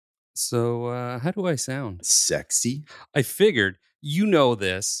So, how do I sound? Sexy. I figured you know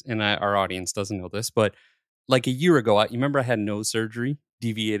this, and our audience doesn't know this, but like a year ago, you remember I had nose surgery,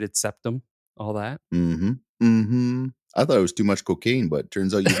 deviated septum, all that? Mm-hmm. Mm-hmm. I thought it was too much cocaine, but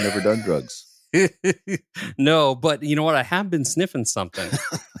turns out you've never done drugs. No, but you know what? I have been sniffing something,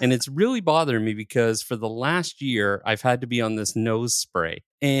 and it's really bothering me because for the last year, I've had to be on this nose spray.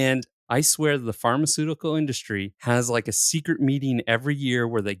 And I swear the pharmaceutical industry has like a secret meeting every year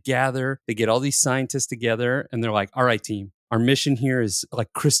where they gather, they get all these scientists together, and they're like, all right, team, our mission here is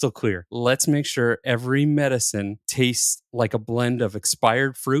like crystal clear. Let's make sure every medicine tastes like a blend of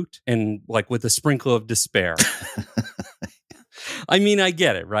expired fruit and like with a sprinkle of despair. I mean, I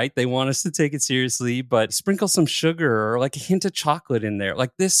get it, right? They want us to take it seriously, but sprinkle some sugar or like a hint of chocolate in there.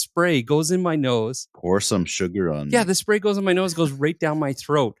 Like this spray goes in my nose. Pour some sugar on Yeah, me. this spray goes in my nose, goes right down my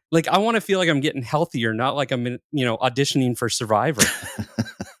throat. Like I want to feel like I'm getting healthier, not like I'm, auditioning for Survivor.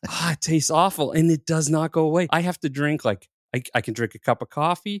 It tastes awful and it does not go away. I have to drink I can drink a cup of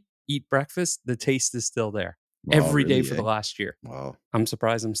coffee, eat breakfast. The taste is still there every day for the last year. Wow. I'm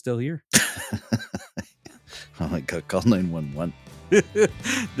surprised I'm still here. Oh my God, call 911.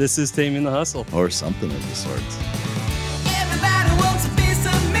 This is Taming the Hustle. Or something of the sorts. Everybody wants a piece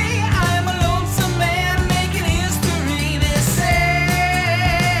of me. I'm a lonesome man making history. They say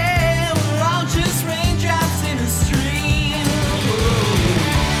we're all just raindrops in a stream.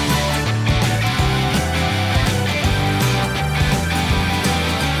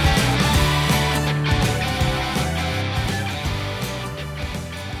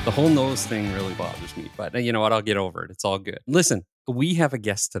 The whole nose thing really bothers me, but you know what? I'll get over it. It's all good. Listen, we have a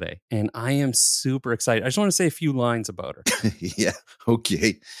guest today, and I am super excited. I just want to say a few lines about her. Yeah,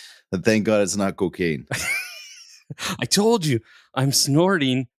 okay. Thank God it's not cocaine. I told you, I'm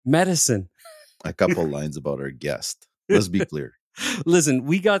snorting medicine. A couple lines about our guest. Let's be clear. Listen,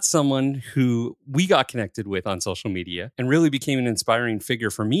 we got someone who we got connected with on social media and really became an inspiring figure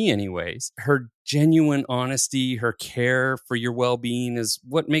for me anyways. Her genuine honesty, her care for your well-being is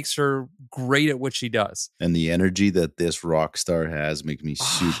what makes her great at what she does. And the energy that this rock star has makes me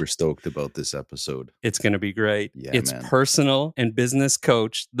super stoked about this episode. It's going to be great. Yeah, it's man. Personal and business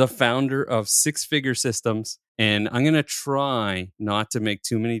coach, the founder of Six Figure Systems. And I'm going to try not to make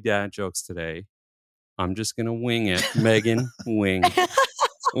too many dad jokes today. I'm just going to wing it. Megan Wing.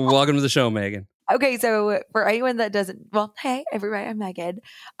 Welcome to the show, Megan. Okay, so for anyone that doesn't, well, hey, everybody, I'm Megan.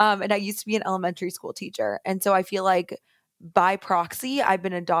 And I used to be an elementary school teacher. And so I feel like by proxy, I've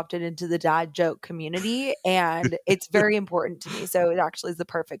been adopted into the dad joke community, and it's very important to me. So it actually is the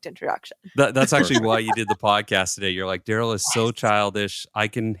perfect introduction. That's actually why you did the podcast today. You're like, Darryl is so childish. I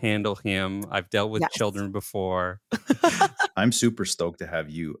can handle him. I've dealt with children before. I'm super stoked to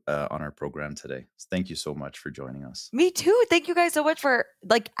have you on our program today. Thank you so much for joining us. Me too. Thank you guys so much for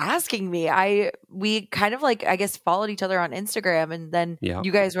asking me. We kind of I guess followed each other on Instagram, and then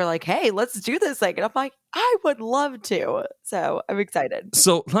you guys were like, hey, let's do this thing. And I'm like, I would love to. So I'm excited.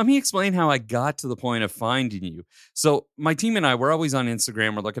 So let me explain how I got to the point of finding you. So my team and I, we're always on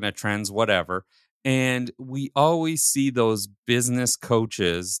Instagram. We're looking at trends, whatever. And we always see those business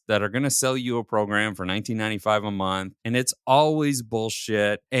coaches that are going to sell you a program for $19.95 a month. And it's always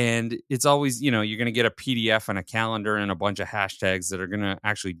bullshit. And it's always, you're going to get a PDF and a calendar and a bunch of hashtags that are going to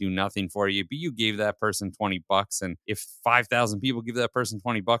actually do nothing for you. But you gave that person $20. And if 5,000 people give that person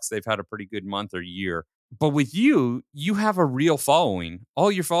 $20, they've had a pretty good month or year. But with you, you have a real following.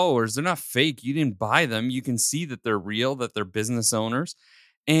 All your followers, they're not fake. You didn't buy them. You can see that they're real, that they're business owners.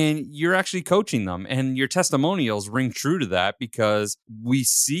 And you're actually coaching them. And your testimonials ring true to that because we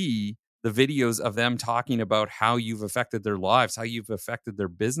see the videos of them talking about how you've affected their lives, how you've affected their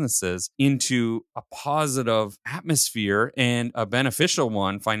businesses into a positive atmosphere and a beneficial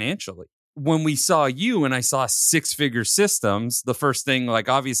one financially. When we saw you and I saw Six Figure Systems, the first thing,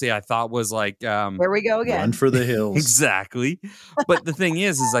 obviously I thought was there we go again. Run for the hills. Exactly. But the thing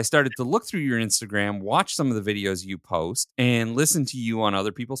is I started to look through your Instagram, watch some of the videos you post, and listen to you on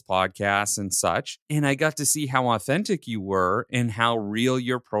other people's podcasts and such. And I got to see how authentic you were and how real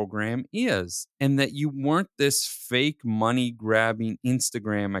your program is, and that you weren't this fake money grabbing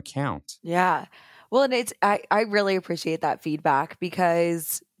Instagram account. Yeah. Well, and I really appreciate that feedback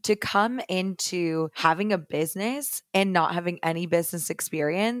because to come into having a business and not having any business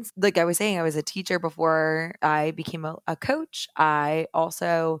experience, like I was saying, I was a teacher before I became a coach. I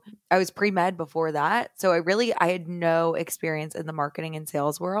was pre-med before that. So I had no experience in the marketing and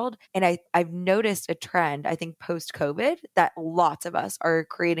sales world. And I've noticed a trend, I think post-COVID, that lots of us are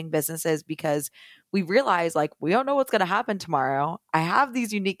creating businesses because we realize like we don't know what's going to happen tomorrow. I have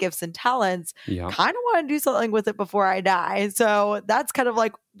these unique gifts and talents. Yeah. Kind of want to do something with it before I die. So that's kind of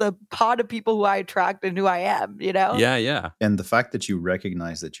like the pot of people who I attract and who I am, you know? Yeah. Yeah. And the fact that you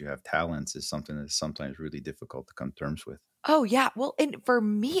recognize that you have talents is something that's sometimes really difficult to come to terms with. Oh yeah. Well, and for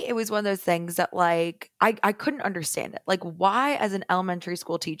me, it was one of those things that like I couldn't understand it. Like why as an elementary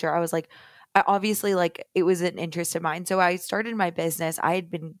school teacher, I was like, obviously like it was an interest of mine. So I started my business. I had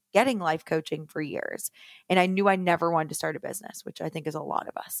been getting life coaching for years and I knew I never wanted to start a business, which I think is a lot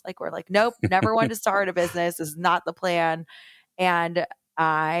of us. Like we're like, nope, never wanted to start a business. This is not the plan. And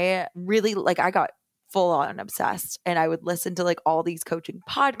I really like I got full on obsessed and I would listen to like all these coaching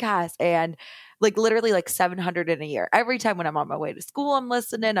podcasts and like literally like 700 in a year. Every time when I'm on my way to school, I'm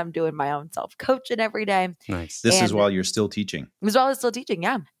listening. I'm doing my own self-coaching every day. Nice. This is And- while you're still teaching. As well as still teaching,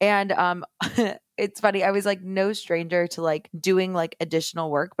 yeah. And it's funny. I was like no stranger to like doing like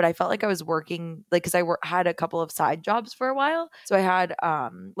additional work, but I felt like I was working like because had a couple of side jobs for a while. So I had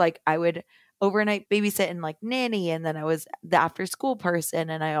like I would overnight babysit and like nanny, and then I was the after school person,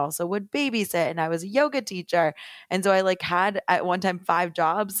 and I also would babysit, and I was a yoga teacher, and so I like had at one time 5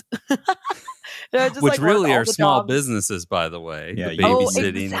 jobs. And I just, Which like, worked really all are the small jobs. businers, by the way. Yeah, The you- Oh,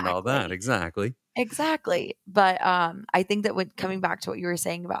 babysitting and all that. exactly. Exactly. Exactly. But I think that when coming back to what you were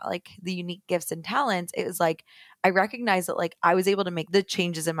saying about like the unique gifts and talents, it was like I recognized that like I was able to make the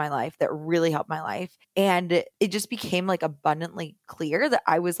changes in my life that really helped my life. And it just became like abundantly clear that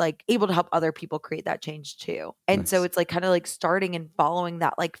I was like able to help other people create that change too. And so Nice. it's like kind of like starting and following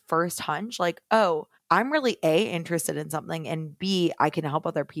that like first hunch, like, oh, I'm really A, interested in something, and B, I can help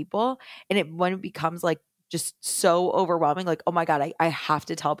other people. And when it becomes like just so overwhelming, like, oh my God, I have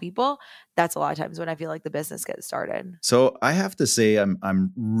to tell people. That's a lot of times when I feel like the business gets started. So I have to say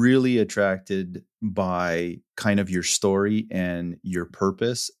I'm really attracted by kind of your story and your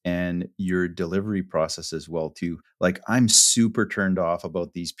purpose and your delivery process as well too. Like I'm super turned off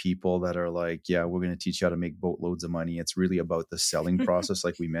about these people that are like, yeah, we're going to teach you how to make boatloads of money. It's really about the selling process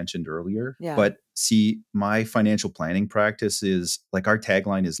like we mentioned earlier. Yeah. But see, my financial planning practice is like our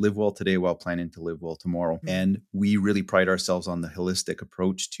tagline is live well today while planning to live well tomorrow. Mhm. And we really pride ourselves on the holistic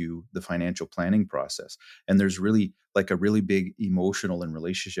approach to the financial planning process. And there's really like a really big emotional and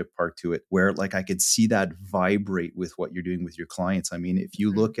relationship part to it where like I could see that vibrate with what you're doing with your clients. I mean, if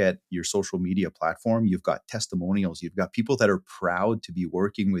you Mhm. look at your social media platform, you've got testimonials, you've got people that are proud to be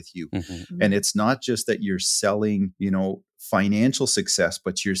working with you. Mhm. And it's not just that you're selling, financial success,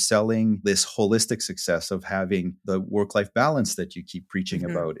 but you're selling this holistic success of having the work-life balance that you keep preaching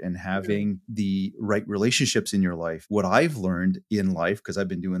Mhm. about and having the right relationships in your life. What I've learned in life, because I've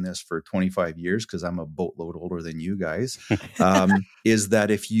been doing this for 25 years, because I'm a boatload older than you guys, is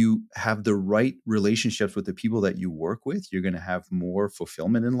that if you have the right relationships with the people that you work with, you're going to have more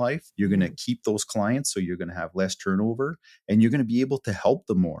fulfillment in life. You're going to keep those clients, so you're going to have less turnover, and you're going to be able to help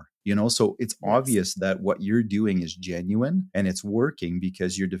them more. So it's Yes. obvious that what you're doing is genuine and it's working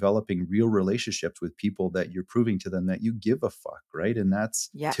because you're developing real relationships with people that you're proving to them that you give a fuck, right? And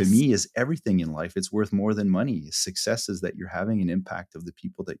that's, Yes. to me, is everything in life. It's worth more than money. Success is that you're having an impact of the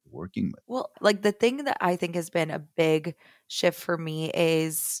people that you're working with. Well, like the thing that I think has been a big shift for me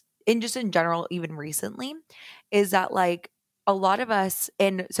is, in general, even recently, is that like a lot of us,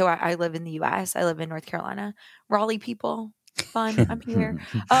 and so I live in the US, I live in North Carolina, Raleigh people. Fun. I'm here.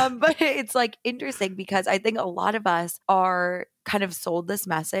 But it's like interesting because I think a lot of us are kind of sold this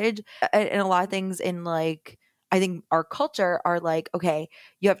message, and a lot of things in like I think our culture are like, okay,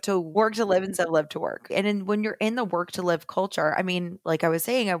 you have to work to live instead of live to work. And when you're in the work to live culture, I mean, like I was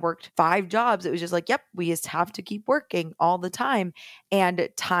saying, I worked 5 jobs. It was just like, yep, we just have to keep working all the time. And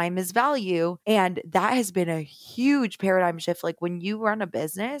time is value. And that has been a huge paradigm shift. Like when you run a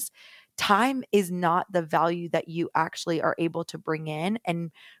business, time is not the value that you actually are able to bring in and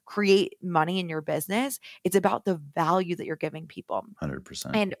create money in your business. It's about the value that you're giving people.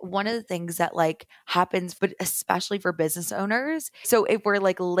 100%. And one of the things that like happens, but especially for business owners, so if we're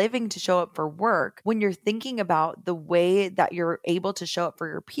like living to show up for work, when you're thinking about the way that you're able to show up for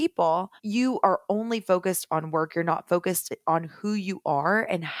your people, you are only focused on work. You're not focused on who you are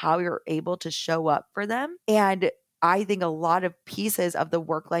and how you're able to show up for them. And I think a lot of pieces of the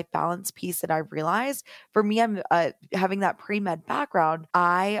work-life balance piece that I realized for me, I'm having that pre-med background.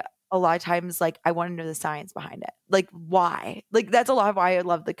 A lot of times, like I want to know the science behind it. Like why? Like that's a lot of why I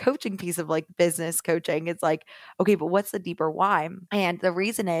love the coaching piece of like business coaching. It's like, okay, but what's the deeper why? And the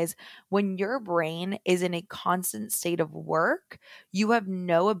reason is when your brain is in a constant state of work, you have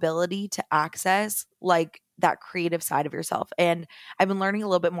no ability to access like that creative side of yourself. And I've been learning a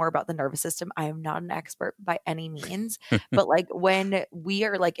little bit more about the nervous system. I am not an expert by any means, but like when we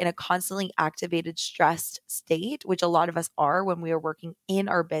are like in a constantly activated, stressed state, which a lot of us are when we are working in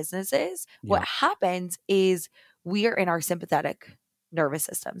our businesses, what Yeah. happens is we are in our sympathetic nervous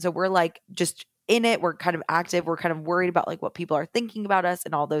system. So we're like just in it, we're kind of active, we're kind of worried about like what people are thinking about us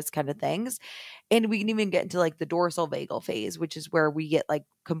and all those kind of things. And we can even get into like the dorsal vagal phase, which is where we get like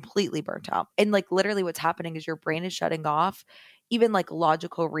completely burnt out. And like literally what's happening is your brain is shutting off even like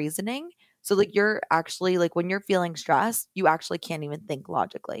logical reasoning. So like you're actually like when you're feeling stressed, you actually can't even think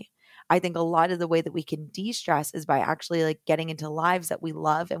logically. I think a lot of the way that we can de-stress is by actually like getting into lives that we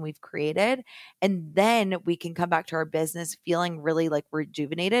love and we've created. And then we can come back to our business feeling really like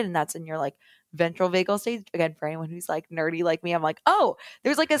rejuvenated. And that's in your like ventral vagal state. Again, for anyone who's like nerdy like me, I'm like, oh,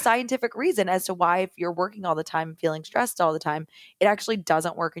 there's like a scientific reason as to why if you're working all the time, feeling stressed all the time, it actually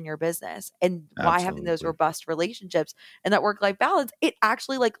doesn't work in your business. And why having those Absolutely. robust relationships and that work-life balance, it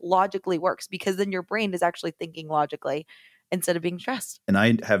actually like logically works because then your brain is actually thinking logically instead of being stressed. And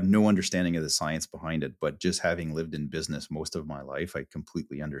I have no understanding of the science behind it, but just having lived in business most of my life, I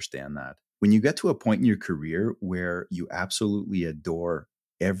completely understand that. When you get to a point in your career where you absolutely adore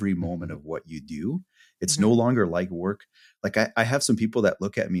every moment of what you do, it's no longer like work. Like I have some people that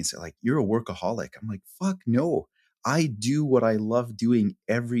look at me and say like, you're a workaholic. I'm like, fuck no. I do what I love doing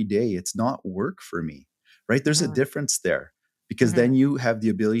every day. It's not work for me, right? There's a difference there. Because then you have the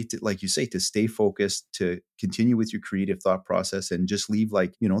ability to, like you say, to stay focused, to continue with your creative thought process and just leave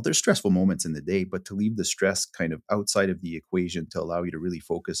like, you know, there's stressful moments in the day, but to leave the stress kind of outside of the equation to allow you to really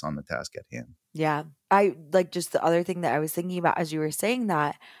focus on the task at hand. Yeah. I like just the other thing that I was thinking about as you were saying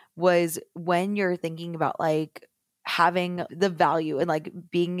that was when you're thinking about like having the value and like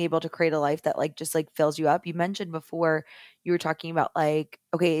being able to create a life that like just like fills you up. You mentioned before you were talking about like,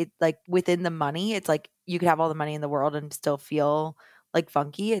 okay, like within the money, it's like you could have all the money in the world and still feel like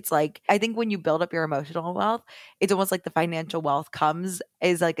funky. It's like, I think when you build up your emotional wealth, it's almost like the financial wealth comes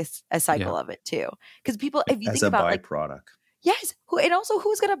is like a cycle of it too. Because people, if you As think a about like, byproduct. yes. And also,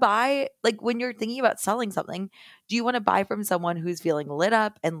 who's going to buy, like, when you're thinking about selling something, do you want to buy from someone who's feeling lit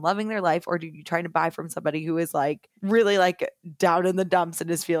up and loving their life? Or do you try to buy from somebody who is, like, really, like, down in the dumps and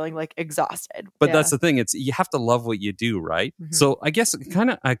is feeling, like, exhausted? But that's the thing. It's you have to love what you do, right? So I guess kind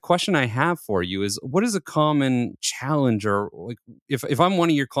of a question I have for you is what is a common challenge or like if I'm one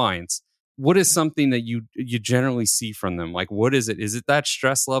of your clients, what is something that you generally see from them? Like, what is it? Is it that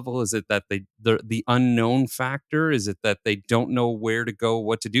stress level? Is it that the unknown factor? Is it that they don't know where to go,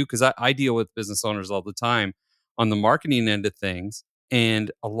 what to do? Because I deal with business owners all the time on the marketing end of things.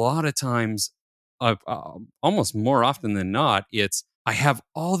 And a lot of times, almost more often than not, it's I have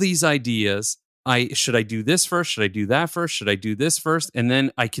all these ideas. Should I do this first? Should I do that first? Should I do this first? And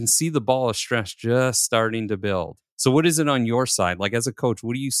then I can see the ball of stress just starting to build. So what is it on your side? Like as a coach,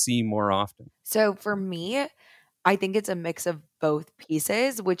 what do you see more often? So for me, I think it's a mix of both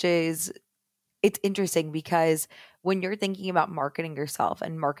pieces, which is it's interesting because when you're thinking about marketing yourself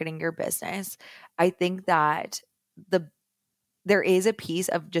and marketing your business, I think that there is a piece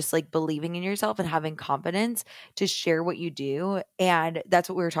of just like believing in yourself and having confidence to share what you do. And that's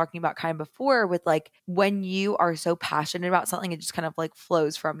what we were talking about kind of before with like when you are so passionate about something, it just kind of like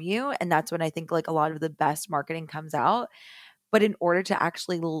flows from you. And that's when I think like a lot of the best marketing comes out. But in order to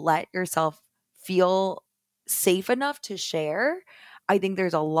actually let yourself feel safe enough to share, I think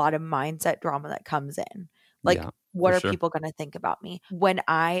there's a lot of mindset drama that comes in. Like, Yeah, what for are sure. people going to think about me? When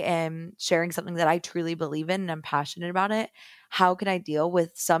I am sharing something that I truly believe in and I'm passionate about it, how can I deal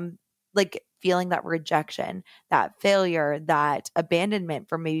with some like feeling that rejection, that failure, that abandonment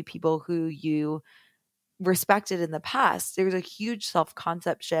from maybe people who you respected in the past? There's a huge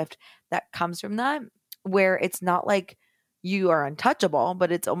self-concept shift that comes from that where it's not like you are untouchable,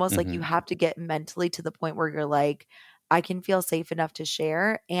 but it's almost like you have to get mentally to the point where you're like, I can feel safe enough to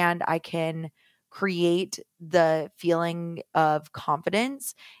share and I can create the feeling of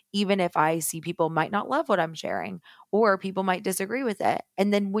confidence, even if I see people might not love what I'm sharing or people might disagree with it.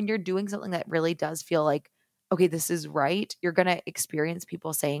 And then when you're doing something that really does feel like, okay, this is right, you're going to experience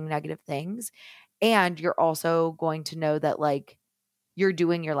people saying negative things. And you're also going to know that like you're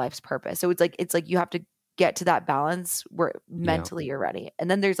doing your life's purpose. So it's like you have to get to that balance where mentally you're ready. And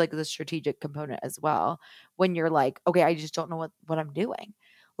then there's like the strategic component as well when you're like, okay, I just don't know what I'm doing.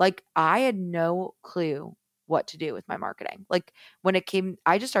 Like I had no clue what to do with my marketing. Like when it came,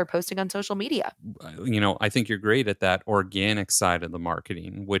 I just started posting on social media. I think you're great at that organic side of the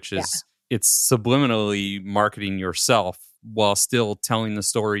marketing, which Yeah. is it's subliminally marketing yourself while still telling the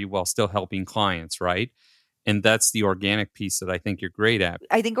story, while still helping clients, right? And that's the organic piece that I think you're great at.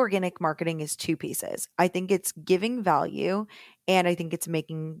 I think organic marketing is two pieces. I think it's giving value and I think it's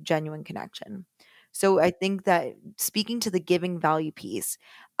making genuine connection. So I think that speaking to the giving value piece,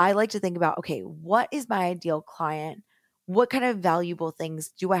 I like to think about, okay, what is my ideal client? What kind of valuable things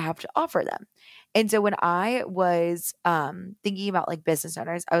do I have to offer them? And so when I was thinking about like business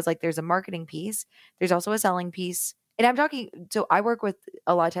owners, I was like, there's a marketing piece, there's also a selling piece. And I'm talking, so I work with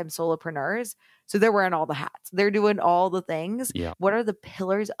a lot of times solopreneurs. So they're wearing all the hats. They're doing all the things. Yeah. What are the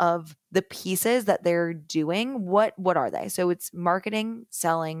pillars of the pieces that they're doing? What are they? So it's marketing,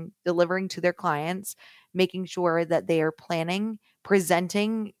 selling, delivering to their clients, making sure that they are planning,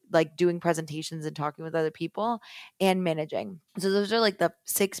 presenting, like doing presentations and talking with other people, and managing. So those are like the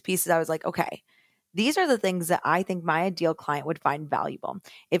 6 pieces. I was like, okay, these are the things that I think my ideal client would find valuable.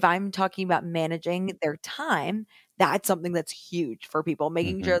 If I'm talking about managing their time, that's something that's huge for people,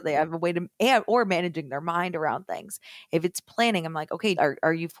 making sure they have a way to, or managing their mind around things. If it's planning, I'm like, okay,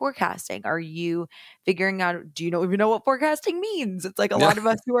 are you forecasting? Are you figuring out, do you even know what forecasting means? It's like a lot of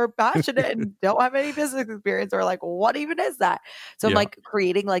us who are passionate and don't have any business experience are like, what even is that? So I'm like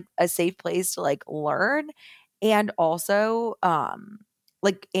creating like a safe place to like learn and also,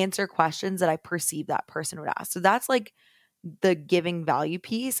 like answer questions that I perceive that person would ask. So that's like the giving value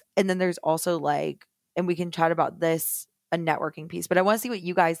piece. And then there's also like, and we can chat about this, a networking piece, but I want to see what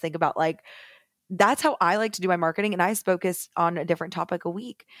you guys think about like, that's how I like to do my marketing. And I focus on a different topic a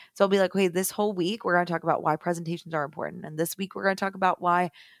week. So I'll be like, okay, this whole week, we're going to talk about why presentations are important. And this week, we're going to talk about why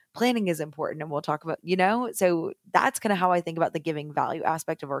planning is important. And we'll talk about, so that's kind of how I think about the giving value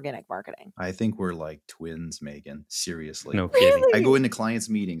aspect of organic marketing. I think we're like twins, Megan. Seriously. No kidding. I go into clients'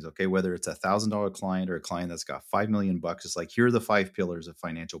 meetings, okay, whether it's $1,000 client or a client that's got $5 million, it's like, here are the 5 pillars of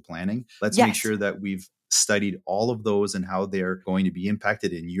financial planning. Let's make sure that we've studied all of those and how they're going to be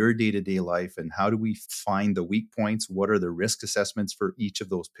impacted in your day-to-day life. And how do we find the weak points? What are the risk assessments for each of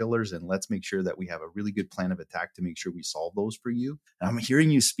those pillars? And let's make sure that we have a really good plan of attack to make sure we solve those for you. And I'm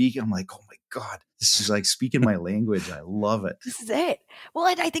hearing you speak. I'm like, oh my God, this is like speaking my language. I love it. This is it. Well,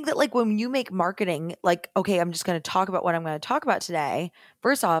 and I think that like when you make marketing, like, okay, I'm just going to talk about what I'm going to talk about today.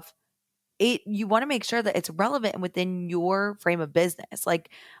 First off, you want to make sure that it's relevant and within your frame of business.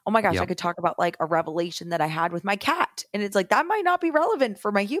 Like, oh my gosh, I could talk about like a revelation that I had with my cat. And it's like, that might not be relevant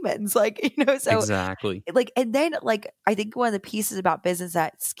for my humans. Like, so exactly. Like, and then like, I think one of the pieces about business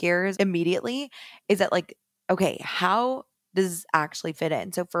that scares immediately is that like, okay, how does this actually fit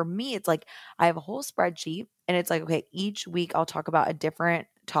in? So for me, it's like, I have a whole spreadsheet and it's like, okay, each week I'll talk about a different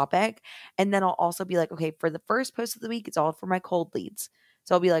topic. And then I'll also be like, okay, for the first post of the week, it's all for my cold leads.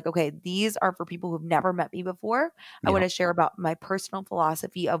 So I'll be like, okay, these are for people who've never met me before. I want to share about my personal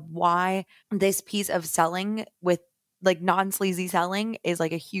philosophy of why this piece of selling with like non-sleazy selling is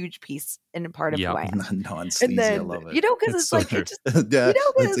like a huge piece and a part of who I am. Non-sleazy, I love it. Because it's so like, true. it just, Yeah,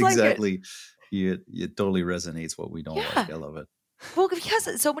 it's that's like exactly. It totally resonates what we don't like. I love it. Well,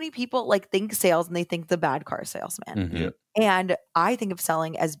 because so many people like think sales and they think the bad car salesman. Mhm. And I think of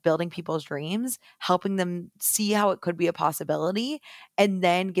selling as building people's dreams, helping them see how it could be a possibility, and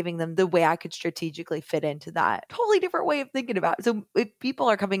then giving them the way I could strategically fit into that. Totally different way of thinking about it. So if people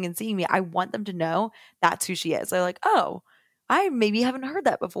are coming and seeing me, I want them to know that's who she is. They're like, oh, I maybe haven't heard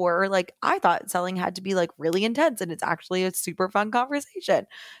that before. Or like, I thought selling had to be like really intense and it's actually a super fun conversation.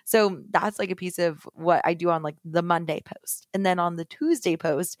 So that's like a piece of what I do on like the Monday post. And then on the Tuesday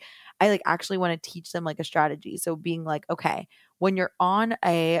post, I like actually want to teach them like a strategy. So being like, okay, when you're on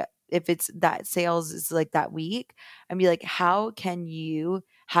if it's that sales is like that week, and be like, how can you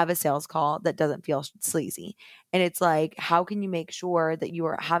have a sales call that doesn't feel sleazy? And it's like, how can you make sure that you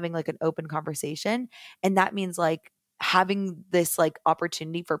are having like an open conversation? And that means like having this like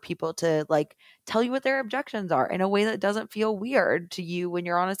opportunity for people to like tell you what their objections are in a way that doesn't feel weird to you when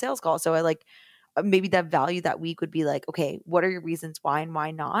you're on a sales call. So I like maybe that value that week would be like, okay, what are your reasons why and why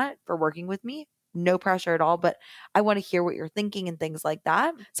not for working with me? No pressure at all, but I want to hear what you're thinking and things like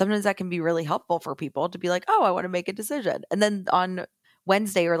that. Sometimes that can be really helpful for people to be like, oh, I want to make a decision. And then on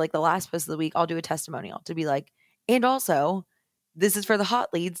Wednesday or like the last post of the week, I'll do a testimonial to be like, and also this is for the hot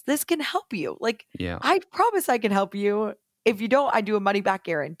leads. This can help you. Like, I promise I can help you. If you don't, I do a money back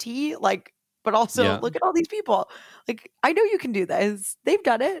guarantee. Like, but also look at all these people. Like, I know you can do this. They've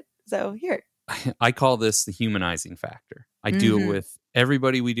done it. So here. I call this the humanizing factor. I do it with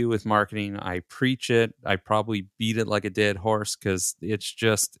everybody we do with marketing. I preach it. I probably beat it like a dead horse because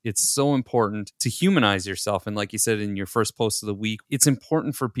it's so important to humanize yourself. And like you said in your first post of the week, it's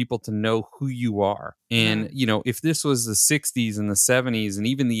important for people to know who you are. And, if this was the 60s and the 70s and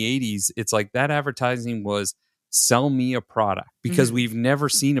even the 80s, it's like that advertising was sell me a product, because Mhm. we've never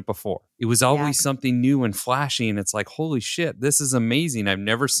seen it before. It was always something new and flashy. And it's like, holy shit, this is amazing. I've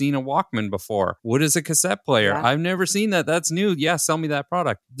never seen a Walkman before. What is a cassette player? Yeah. I've never seen that. That's new. Yeah, sell me that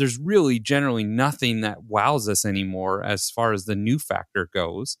product. There's really generally nothing that wows us anymore as far as the new factor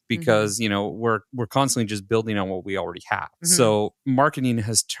goes, because, you know, we're constantly just building on what we already have. Mhm. So marketing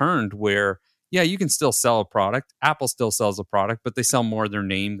has turned where, yeah, you can still sell a product. Apple still sells a product, but they sell more their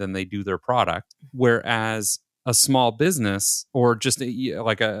name than they do their product. Whereas a small business, or just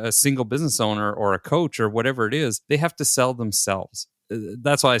like a single business owner or a coach or whatever it is, they have to sell themselves.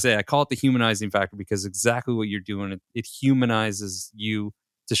 That's why I say I call it the humanizing factor, because exactly what you're doing, it humanizes you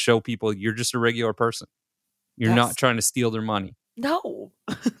to show people you're just a regular person. You're not Yes. trying to steal their money. No.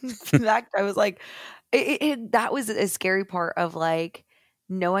 In fact, I was like, that was a scary part of like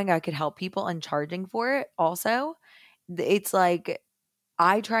knowing I could help people and charging for it also. It's like,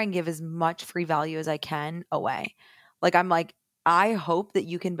 I try and give as much free value as I can away. Like, I'm like, I hope that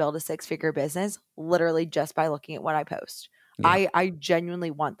you can build a 6-figure business literally just by looking at what I post. Yeah. I genuinely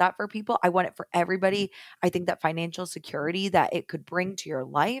want that for people. I want it for everybody. I think that financial security that it could bring to your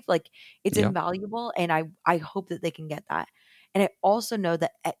life, like, it's Yeah. invaluable. And I hope that they can get that. And I also know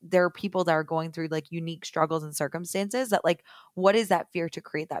that there are people that are going through like unique struggles and circumstances that, like, what is that fear to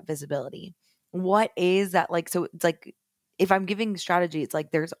create that visibility? What is that, like, so it's like, if I'm giving strategy, it's like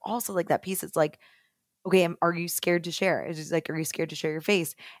there's also like that piece. It's like, okay, are you scared to share? It's just like, are you scared to share your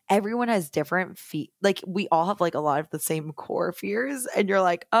face? Everyone has different feet. Like, we all have like a lot of the same core fears. And you're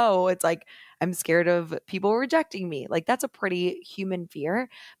like, oh, it's like, I'm scared of people rejecting me. Like, that's a pretty human fear.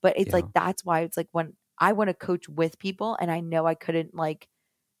 But it's Yeah. like, that's why it's like when I want to coach with people and I know I couldn't, like,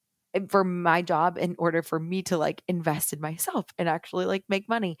 for my job, in order for me to like invest in myself and actually like make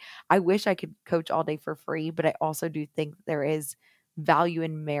money, I wish I could coach all day for free, but I also do think there is value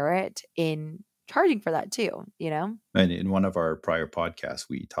and merit in charging for that too, you know? And in one of our prior podcasts,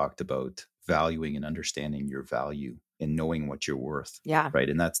 we talked about valuing and understanding your value and knowing what you're worth. Yeah. Right.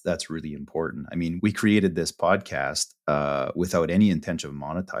 And that's really important. I mean, we created this podcast without any intention of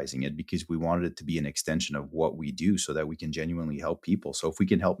monetizing it, because we wanted it to be an extension of what we do so that we can genuinely help people. So if we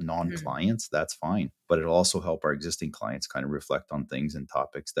can help non-clients, that's fine. But it'll also help our existing clients kind of reflect on things and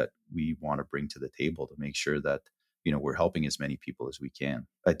topics that we want to bring to the table to make sure that, you know, we're helping as many people as we can.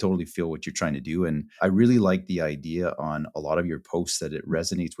 I totally feel what you're trying to do. And I really like the idea on a lot of your posts that it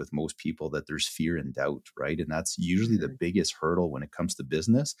resonates with most people, that there's fear and doubt, right? And that's usually the biggest hurdle when it comes to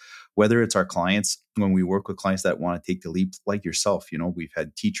business, whether it's our clients, when we work with clients that want to take the leap, like yourself. You know, we've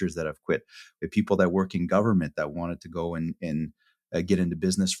had teachers that have quit, we have people that work in government that wanted to go and get into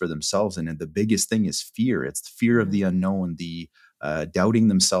business for themselves. And the biggest thing is fear. It's the fear of the unknown, the doubting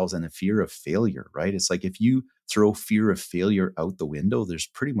themselves, and the fear of failure, right? It's like, if you throw fear of failure out the window, there's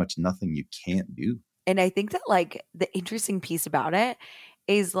pretty much nothing you can't do. And I think that like the interesting piece about it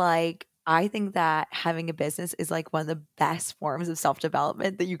is like, I think that having a business is like one of the best forms of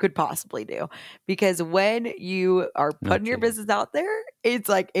self-development that you could possibly do. Because when you are putting your business out there, it's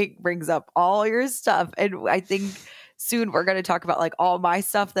like it brings up all your stuff. And I think soon we're going to talk about like all my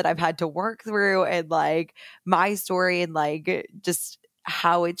stuff that I've had to work through, and like my story, and like just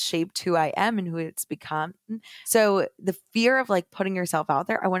how it's shaped who I am and who it's become. So the fear of like putting yourself out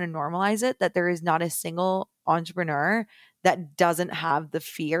there, I want to normalize it, that there is not a single entrepreneur that doesn't have the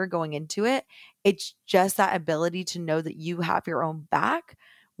fear going into it. It's just that ability to know that you have your own back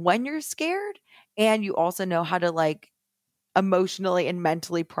when you're scared, and you also know how to like emotionally and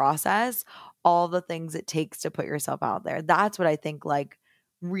mentally process all the things it takes to put yourself out there. That's what I think like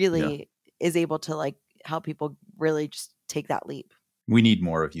really is able to like help people really just take that leap. We need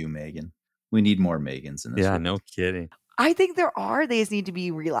more of you, Megan. We need more Megans in this Yeah, world. no kidding. I think there are. They just need to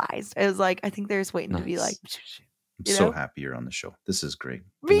be realized. It was like, I think they're just waiting to be like, I'm you so know? happy you're on the show. This is great.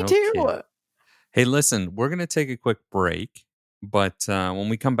 Me No too. kidding. Hey, listen, we're going to take a quick break. But when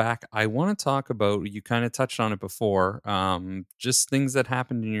we come back, I want to talk about, you kind of touched on it before, just things that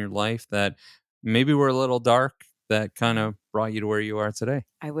happened in your life that maybe were a little dark, that kind of brought you to where you are today.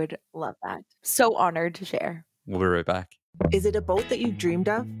 I would love that. So honored to share. We'll be right back. Is it a boat that you've dreamed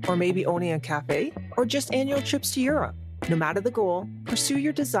of, or maybe owning a cafe, or just annual trips to Europe? No matter the goal, pursue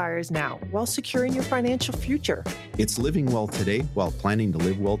your desires now while securing your financial future. It's living well today while planning to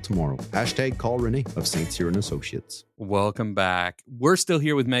live well tomorrow. Hashtag call René of St. Cyr and Associates. Welcome back. We're still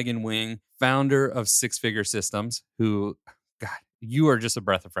here with Megan Wing, founder of Six Figure Systems, who, God, you are just a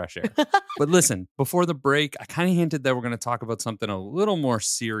breath of fresh air. But listen, before the break, I kind of hinted that we're going to talk about something a little more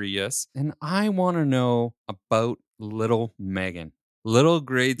serious. And I want to know about little Megan, little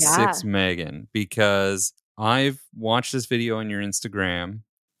grade 6 Megan, because I've watched this video on your Instagram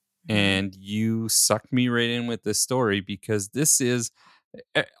and you sucked me right in with this story, because this is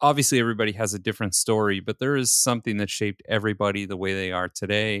obviously everybody has a different story, but there is something that shaped everybody the way they are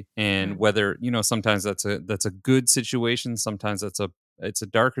today. And whether, sometimes that's a good situation, sometimes it's a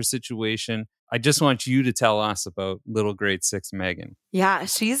darker situation. I just want you to tell us about little grade 6 Megan. Yeah,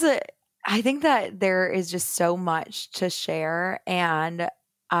 I think that there is just so much to share. And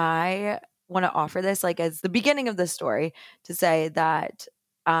I want to offer this like as the beginning of the story to say that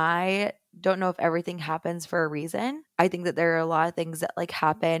I don't know if everything happens for a reason. I think that there are a lot of things that like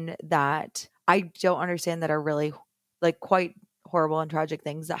happen that I don't understand that are really like quite horrible and tragic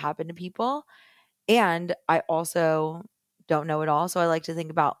things that happen to people. And I also don't know it all. So I like to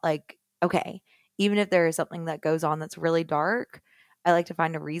think about like, okay, even if there is something that goes on that's really dark, I like to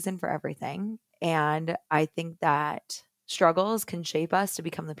find a reason for everything. And I think that struggles can shape us to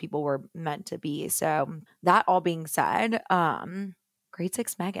become the people we're meant to be. So that all being said, grade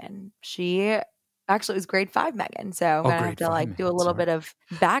 6 Megan, she actually was grade 5 Megan. So I'm going to have to like do a little bit of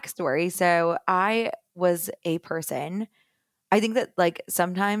backstory. So I was a person, I think that like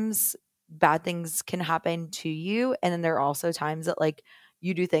sometimes bad things can happen to you. And then there are also times that like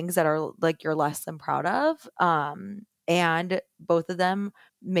you do things that are like you're less than proud of. And both of them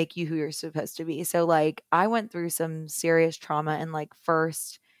make you who you're supposed to be. So like I went through some serious trauma in like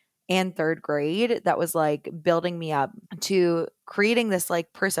first and third grade that was like building me up to creating this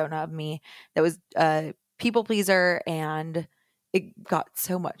like persona of me that was a people pleaser, and it got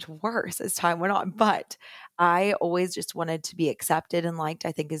so much worse as time went on. But I always just wanted to be accepted and liked,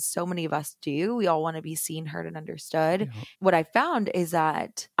 I think, as so many of us do. We all want to be seen, heard, and understood. Yeah. What I found is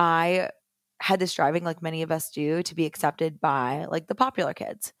that I had this striving, like many of us do, to be accepted by like the popular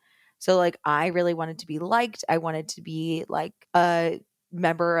kids. So like I really wanted to be liked. I wanted to be like a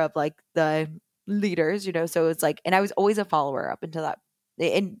member of like the leaders, so it's like, and I was always a follower up until that,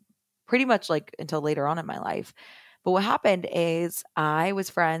 and pretty much like until later on in my life. But what happened is I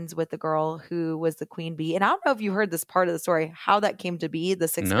was friends with the girl who was the queen bee. And I don't know if you heard this part of the story, how that came to be, the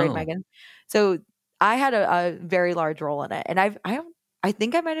sixth grade Megan. So I had a very large role in it. And I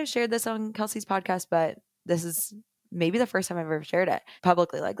think I might have shared this on Kelsey's podcast, but this is maybe the first time I've ever shared it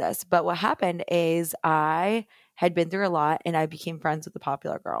publicly like this. But what happened is I had been through a lot and I became friends with the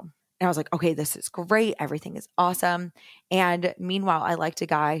popular girl. And I was like, okay, this is great. Everything is awesome. And meanwhile, I liked a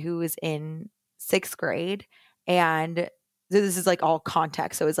guy who was in 6th grade. And this is like all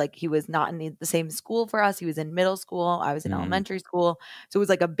context. So it's like he was not in the same school for us. He was in middle school. I was in elementary school. So it was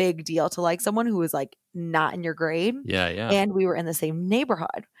like a big deal to like someone who was like not in your grade. Yeah. And we were in the same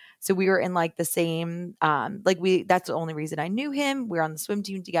neighborhood. So we were in like the same, that's the only reason I knew him. We were on the swim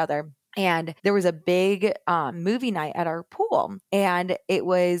team together. And there was a big movie night at our pool. And it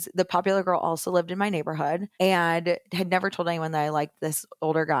was the popular girl also lived in my neighborhood and had never told anyone that I liked this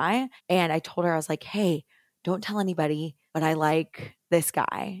older guy. And I told her, I was like, hey, don't tell anybody, but I like this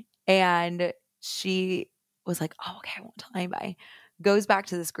guy. And she was like, oh, okay, I won't tell anybody. Goes back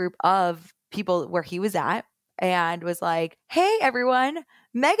to this group of people where he was at and was like, hey, everyone,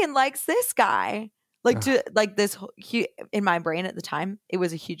 Megan likes this guy. Like to like this in my brain at the time, it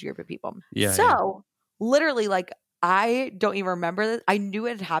was a huge group of people. Yeah. So literally, like, I don't even remember this. I knew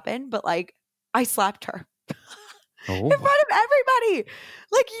it had happened, but like I slapped her. In front of everybody,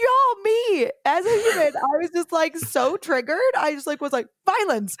 like y'all, me as a human, I was just like so triggered. I just like was like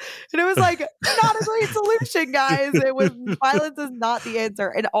violence, and it was like not a great solution, guys. It was violence is not the answer,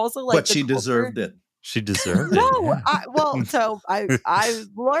 and also like but she deserved it. She deserved it. No, I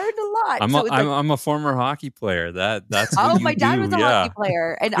learned a lot. I'm a former hockey player. That's oh, what you my dad do. was a hockey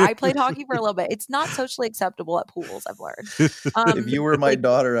player, and I played hockey for a little bit. It's not socially acceptable at pools, I've learned. If you were my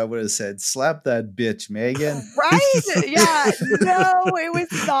daughter, I would have said, "Slap that bitch, Megan." Right? Yeah. No, it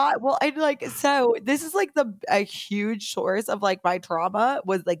was not. Well, I like so. This is like a huge source of like my trauma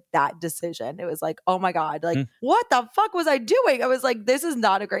was like that decision. It was like, oh my god, like what the fuck was I doing? I was like, this is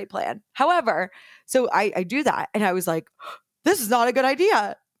not a great plan. However. So I do that. And I was like, this is not a good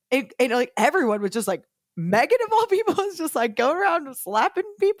idea. And like everyone was just like, Megan of all people is just like going around slapping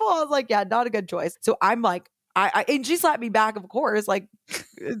people. I was like, yeah, not a good choice. So I'm like, and she slapped me back, of course. Like,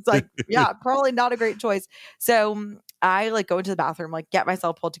 it's like, yeah, probably not a great choice. So I like go into the bathroom, like get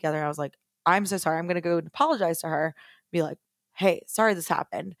myself pulled together. And I was like, I'm so sorry. I'm going to go and apologize to her. Be like, hey, sorry this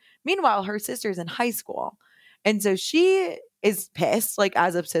happened. Meanwhile, her sister's in high school. And so she is pissed, like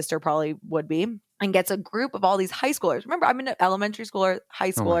as a sister probably would be, and gets a group of all these high schoolers. Remember, I'm in elementary school or high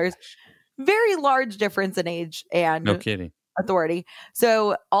schoolers. Very large difference in age and no kidding. Authority.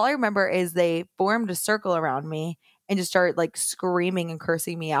 So all I remember is they formed a circle around me and just started like screaming and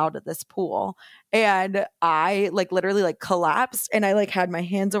cursing me out at this pool. And I like literally like collapsed, and I like had my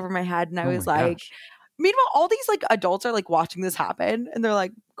hands over my head, and I Oh was my like, gosh. meanwhile, all these like adults are like watching this happen, and they're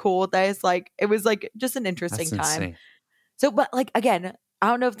like cool with this. Like it was like just an interesting That's time. insane. So, but like again, I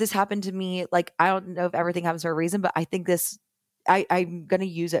don't know if this happened to me. Like I don't know if everything happens for a reason, but I think this, I'm gonna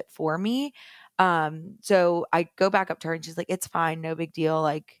use it for me. So I go back up to her, and she's like, "It's fine, no big deal."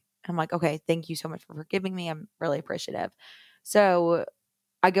 Like I'm like, "Okay, thank you so much for forgiving me. I'm really appreciative." So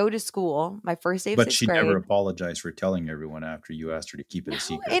I go to school, my first day of But sixth she never grade. apologized for telling everyone after you asked her to keep it No, a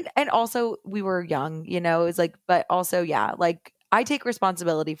secret. and also we were young, you know. It was like, but also, yeah, like I take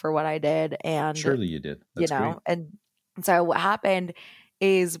responsibility for what I did, and Surely you did. you That's great. know, and so what happened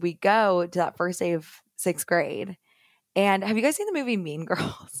is we go to that first day of sixth grade, and have you guys seen the movie Mean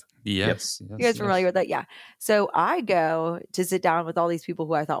Girls? Yes. You guys Yes. familiar with that? Yeah. So I go to sit down with all these people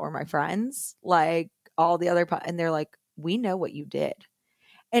who I thought were my friends, like all the other, and they're like, "We know what you did,"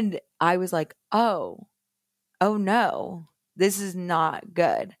 and I was like, oh no, this is not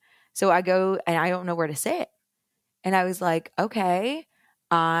good. So I go and I don't know where to sit. And I was like, okay,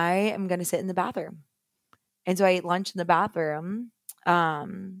 I am going to sit in the bathroom. And so I ate lunch in the bathroom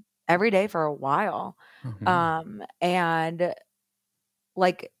every day for a while. Oh, man. And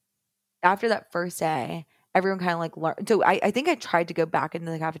like after that first day, everyone kind of like learned. So I think I tried to go back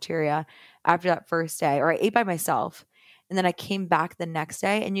into the cafeteria after that first day, or I ate by myself. And then I came back the next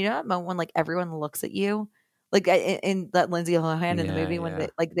day. And you know that moment when like everyone looks at you? Like in that Lindsay Lohan in the Yeah, movie when yeah. they,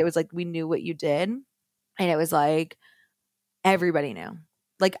 like it was like we knew what you did. And it was like everybody knew.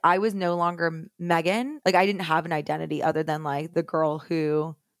 Like I was no longer Megan. Like I didn't have an identity other than like the girl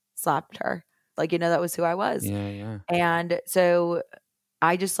who slapped her. Like, you know, that was who I was. Yeah, yeah. And so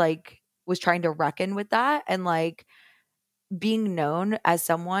I just like was trying to reckon with that, and like being known as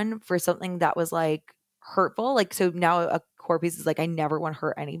someone for something that was like hurtful. Like, so now a core piece is like, I never want to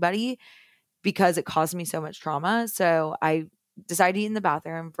hurt anybody because it caused me so much trauma. So I decided to eat in the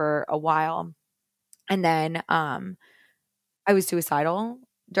bathroom for a while. And then I was suicidal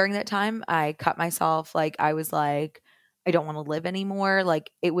during that time. I cut myself. Like I was like, I don't want to live anymore.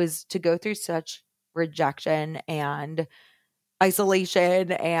 Like it was to go through such rejection and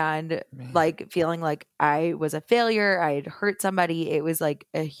isolation and Man. like feeling like I was a failure. I had hurt somebody. It was like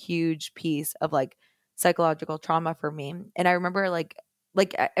a huge piece of like psychological trauma for me. And I remember like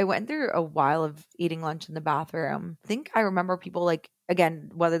I went through a while of eating lunch in the bathroom. I think I remember people like,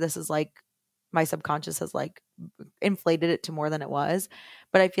 again, whether this is like my subconscious has like inflated it to more than it was,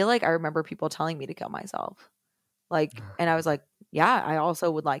 but I feel like I remember people telling me to kill myself. Like, and I was like, yeah, I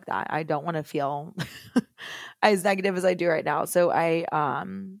also would like that. I don't want to feel as negative as I do right now. So I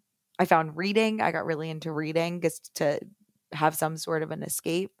found reading. I got really into reading just to have some sort of an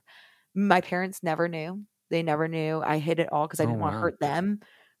escape. My parents never knew. They never knew. I hid it all because I Oh, didn't want to wow. hurt them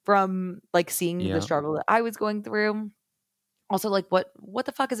from like seeing the Yeah. struggle that I was going through. Also, like what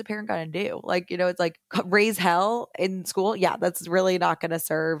the fuck is a parent gonna do? Like, you know, it's like raise hell in school. Yeah, that's really not gonna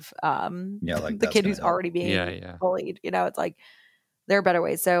serve Yeah, like the that's kid gonna who's help. already being Yeah, yeah. bullied. You know, it's like there are better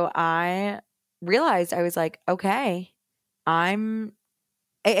ways. So I realized I was like, okay, I'm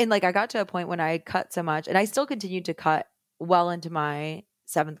and like I got to a point when I cut so much, and I still continued to cut well into my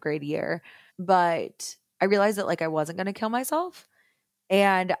 7th grade year, but I realized that like I wasn't gonna kill myself.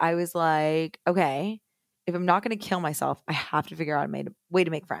 And I was like, okay, if I'm not going to kill myself, I have to figure out a way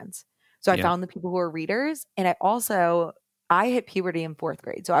to make friends. So I Yeah. found the people who are readers, and I hit puberty in 4th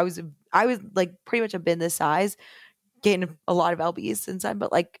grade. So I was like pretty much have been this size, gained a lot of LBs since then.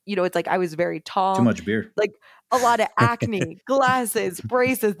 But like, you know, it's like I was very tall, Too much beer. like a lot of acne, glasses,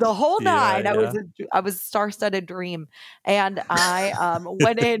 braces, the whole nine. Yeah, I was star-studded dream. And I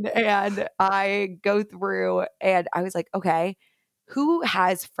went in and I go through and I was like, okay, who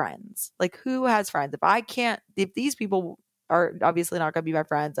has friends? Like who has friends? If these people are obviously not going to be my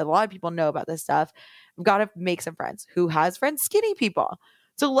friends, and a lot of people know about this stuff, I've got to make some friends. Who has friends? Skinny people.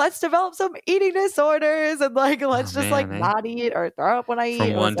 So let's develop some eating disorders and like let's just like man, eh? not eat or throw up when I eat. From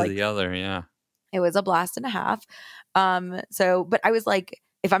It one was to like the other. Yeah. it was a blast and a half. So but I was like,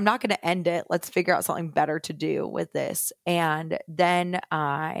 if I'm not going to end it, let's figure out something better to do with this. And then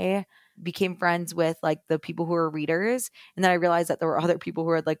I became friends with like the people who were readers, and then I realized that there were other people who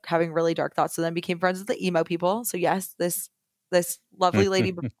were like having really dark thoughts. So then became friends with the emo people. So yes, this lovely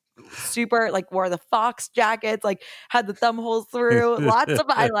lady super like wore the fox jackets, like had the thumb holes through, lots of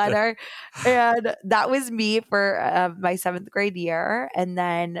eyeliner, and that was me for my 7th grade year. And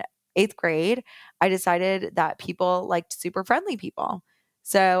then 8th grade, I decided that people liked super friendly people.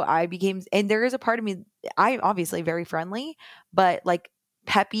 So I became, and there is a part of me, I'm obviously very friendly, but like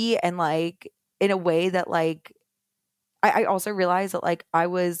peppy and like in a way that like I also realized that like I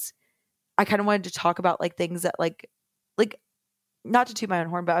kind of wanted to talk about like things that like not to toot my own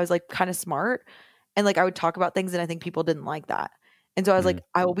horn, but I was like kind of smart, and like I would talk about things and I think people didn't like that. And so I was like,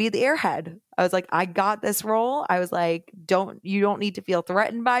 I will be the airhead. I was like, I got this role. I was like, you don't need to feel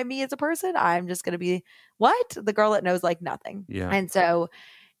threatened by me as a person. I'm just going to be the girl that knows like nothing. Yeah. And so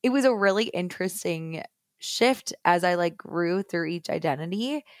it was a really interesting shift as I like grew through each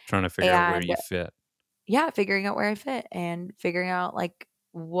identity. Trying to figure out where And you fit. yeah, figuring out where I fit and figuring out like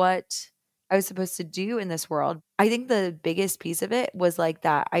what I was supposed to do in this world. I think the biggest piece of it was like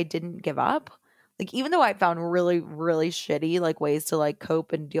that I didn't give up. Like even though I found really, really shitty like ways to like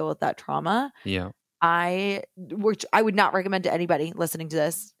cope and deal with that trauma, Yeah. which I would not recommend to anybody listening to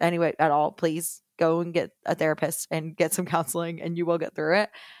this anyway at all. Please go and get a therapist and get some counseling and you will get through it.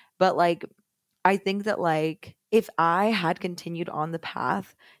 But like I think that like if I had continued on the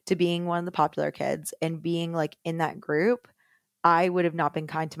path to being one of the popular kids and being like in that group, I would have not been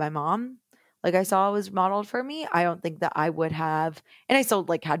kind to my mom. Like I saw was modeled for me. I don't think that I would have, and I still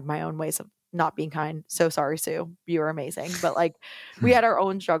like had my own ways of not being kind. So sorry, Sue. You were amazing. But like we had our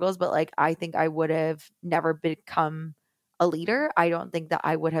own struggles, but like I think I would have never become a leader. I don't think that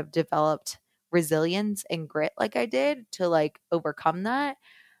I would have developed resilience and grit like I did to like overcome that.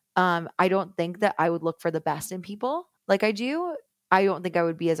 I don't think that I would look for the best in people like I do. I don't think I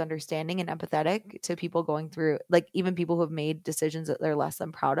would be as understanding and empathetic to people going through, like even people who have made decisions that they're less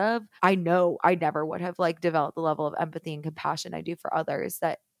than proud of. I know I never would have like developed the level of empathy and compassion I do for others,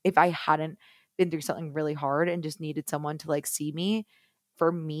 that if I hadn't been through something really hard and just needed someone to like see me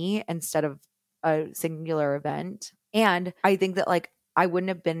for me instead of a singular event. And I think that like I wouldn't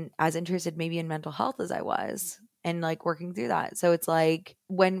have been as interested maybe in mental health as I was and like working through that. So it's like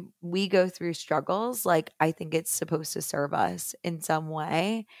when we go through struggles, like I think it's supposed to serve us in some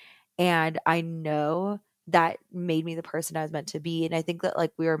way. And I know that made me the person I was meant to be. And I think that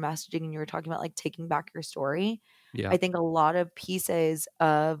like we were messaging and you were talking about like taking back your story. Yeah. I think a lot of pieces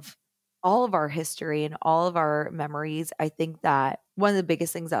of all of our history and all of our memories, I think that one of the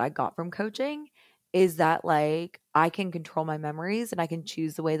biggest things that I got from coaching is that like I can control my memories and I can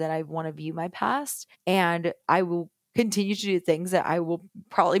choose the way that I want to view my past. And I will continue to do things that I will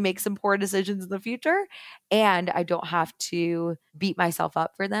probably make some poor decisions in the future. And I don't have to beat myself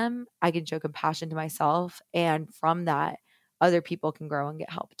up for them. I can show compassion to myself. And from that, other people can grow and get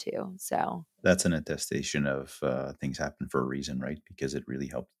help too. So That's an attestation of things happen for a reason, right? Because it really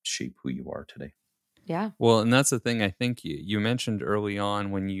helped shape who you are today. yeah. Well, and that's the thing I think you mentioned early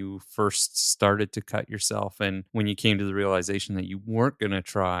on when you first started to cut yourself and when you came to the realization that you weren't going to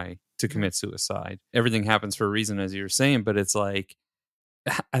try to commit suicide. Everything happens for a reason, as you were saying, but it's like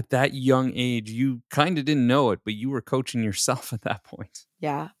at that young age, you kind of didn't know it, but you were coaching yourself at that point.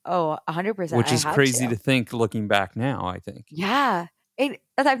 Yeah. Oh, 100%. Which is I had crazy to think looking back now, I think. Yeah. And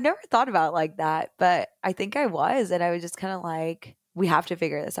I've never thought about it like that, but I think I was. And I was just kind of like, we have to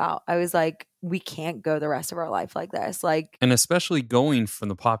figure this out. I was like, we can't go the rest of our life like this. Like, And especially going from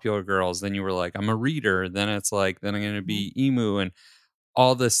the popular girls, then you were like, I'm a reader. Then it's like, then I'm going to be emu and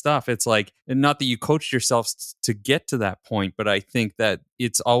all this stuff. It's like, and not that you coached yourself to get to that point, but I think that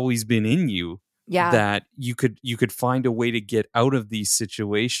it's always been in you yeah. that you could find a way to get out of these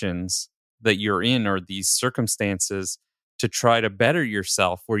situations that you're in or these circumstances to try to better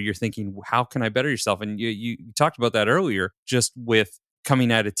yourself, where you're thinking, how can I better yourself? And you talked about that earlier, just with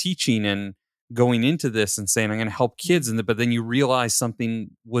coming out of teaching and going into this and saying, I'm going to help kids. But then you realize something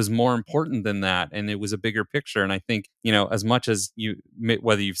was more important than that. And it was a bigger picture. And I think, as much as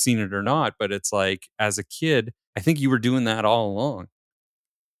whether you've seen it or not, but it's like, as a kid, I think you were doing that all along.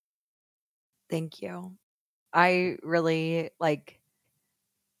 Thank you. I really like,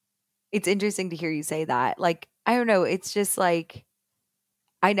 it's interesting to hear you say that. Like, I don't know. It's just like,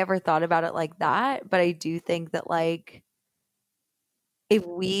 I never thought about it like that. But I do think that like, if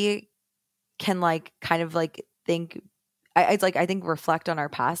we can like kind of like think, it's like I think reflect on our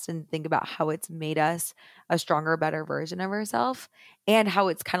past and think about how it's made us a stronger, better version of ourselves and how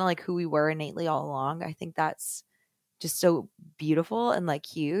it's kind of like who we were innately all along. I think that's just so beautiful and like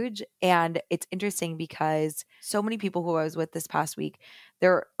huge. And it's interesting because so many people who I was with this past week,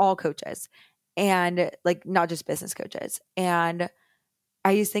 they're all coaches and like not just business coaches. And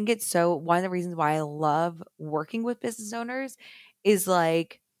I just think it's so, one of the reasons why I love working with business owners is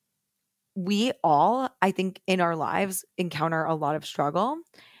like, we all, I think, in our lives encounter a lot of struggle.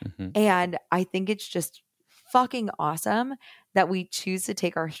 Mm-hmm. And I think it's just fucking awesome that we choose to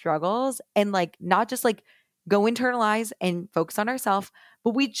take our struggles and like not just like go internalize and focus on ourselves,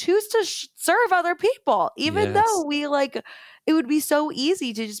 but we choose to serve other people, even Yes. though we like, it would be so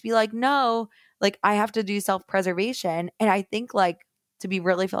easy to just be like, no, like I have to do self-preservation. And I think like, to be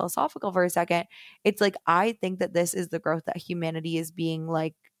really philosophical for a second, it's like I think that this is the growth that humanity is being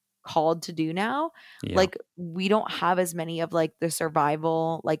like called to do now. Yeah. Like we don't have as many of like the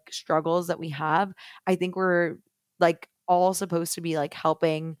survival like struggles that we have. I think we're like all supposed to be like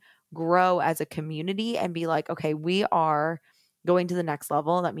helping grow as a community and be like, okay, we are going to the next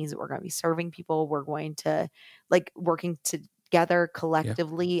level. That means that we're going to be serving people. We're going to like working together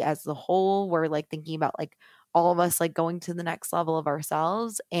collectively as the whole. We're like thinking about like all of us like going to the next level of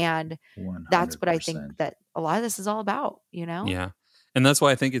ourselves. And that's what I 100%. think that a lot of this is all about, you know? Yeah. And that's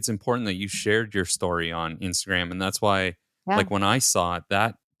why I think it's important that you shared your story on Instagram. And that's why, Yeah. like, when I saw it,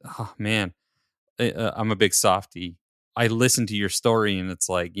 that, oh, man, I'm a big softie. I listened to your story and it's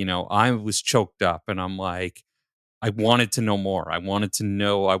like, you know, I was choked up and I'm like, I wanted to know more. I wanted to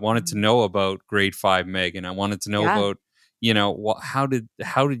know about grade 5 Megan. I wanted to know Yeah. about, you know, how did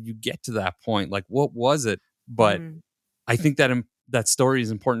you get to that point? Like, what was it? But Mhm. I think that story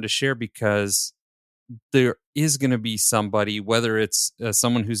is important to share because there is going to be somebody, whether it's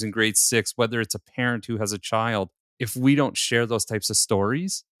someone who's in grade 6, whether it's a parent who has a child. If we don't share those types of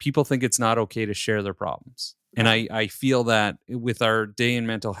stories, people think it's not okay to share their problems. And I feel that with our day in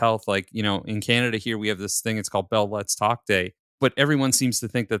mental health, like, you know, in Canada here, we have this thing, it's called Bell Let's Talk Day. But everyone seems to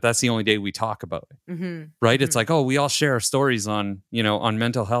think that that's the only day we talk about it. Mm-hmm. Right? It's like, oh, we all share our stories on, you know, on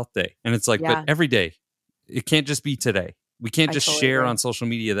mental health day. And it's like, Yeah. but every day, it can't just be today. We can't I just totally share agree. on social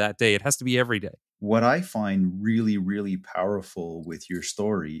media that day. It has to be every day. What I find really, really powerful with your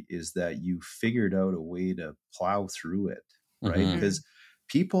story is that you figured out a way to plow through it, right? Mhm. Because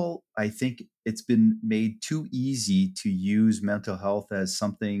people, I think it's been made too easy to use mental health as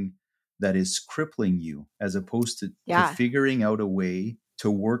something that is crippling you, as opposed to Yeah. figuring out a way to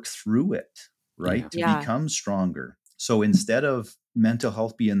work through it, right? Yeah. To Yeah. become stronger. So instead of mental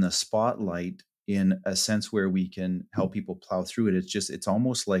health being the spotlight in a sense where we can help people plow through it, it's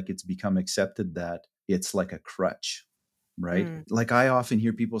almost like it's become accepted that it's like a crutch, right? Mm. Like I often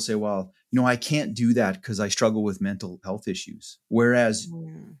hear people say, well, you know, I can't do that because I struggle with mental health issues. Whereas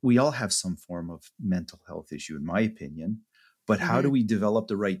Mm. we all have some form of mental health issue, in my opinion. But how do we develop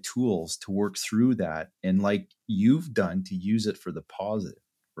the right tools to work through that? And like you've done, to use it for the positive,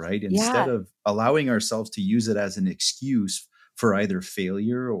 right? Instead Yeah. of allowing ourselves to use it as an excuse for either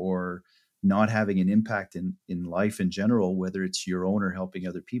failure or not having an impact in life in general, whether it's your own or helping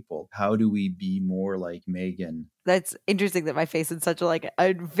other people. How do we be more like Megan? That's interesting that my face is such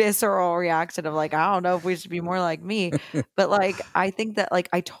a visceral reaction of like, I don't know if we should be more like me. But like, I think that like,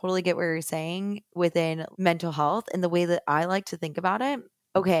 I totally get what you're saying within mental health and the way that I like to think about it.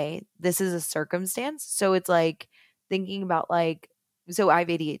 Okay, this is a circumstance. So it's like thinking about like, so I have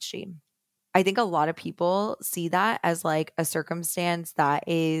ADHD. I think a lot of people see that as like a circumstance that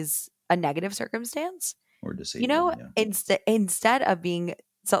is a negative circumstance, Or you disabling, know, yeah. instead of being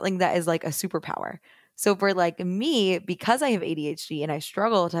something that is like a superpower. So for like me, because I have ADHD and I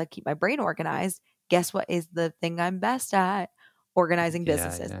struggle to keep my brain organized, guess what is the thing I'm best at? Organizing Yeah,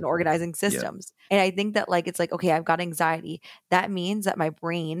 businesses yeah. and organizing systems. And I think that like it's like, okay, I've got anxiety. That means that my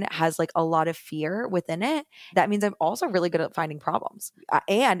brain has like a lot of fear within it. That means I'm also really good at finding problems.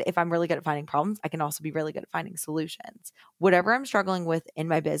 And if I'm really good at finding problems, I can also be really good at finding solutions. Whatever I'm struggling with in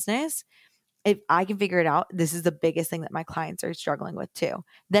my business, if I can figure it out, this is the biggest thing that my clients are struggling with too.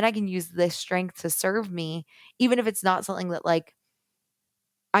 Then I can use this strength to serve me, even if it's not something that like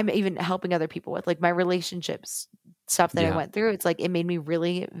I'm even helping other people with, like my relationships stuff that I Yeah. went through. It's like it made me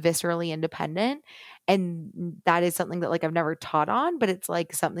really viscerally independent. And that is something that like I've never taught on, but it's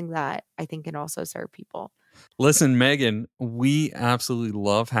like something that I think can also serve people. Listen, Megan, we absolutely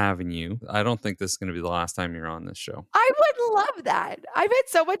love having you. I don't think this is going to be the last time you're on this show. I would love that. I've had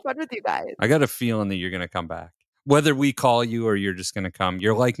so much fun with you guys. I got a feeling that you're going to come back. Whether we call you or you're just going to come,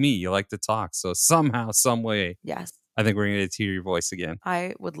 you're like me. You like to talk. So somehow, some way, Yes. I think we're going to hear your voice again.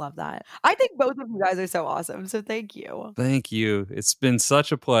 I would love that. I think both of you guys are so awesome. So thank you. Thank you. It's been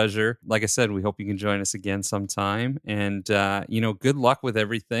such a pleasure. Like I said, we hope you can join us again sometime. And, you know, good luck with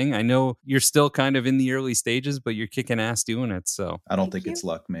everything. I know you're still kind of in the early stages, but you're kicking ass doing it. So I don't Thank think it's you.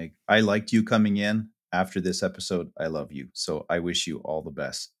 luck, Meg. I liked you coming in after this episode. I love you. So I wish you all the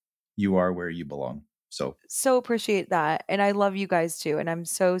best. You are where you belong. So appreciate that. And I love you guys too. And I'm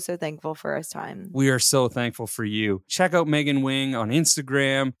so thankful for us time. we are so thankful for you. Check out Megan Wing on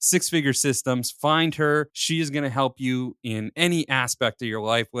Instagram, Six Figure Systems. Find her. She is going to help you in any aspect of your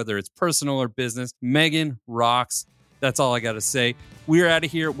life, whether it's personal or business. Megan rocks. That's all I got to say. We're out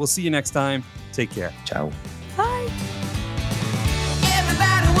of here. We'll see you next time. Take care. Ciao.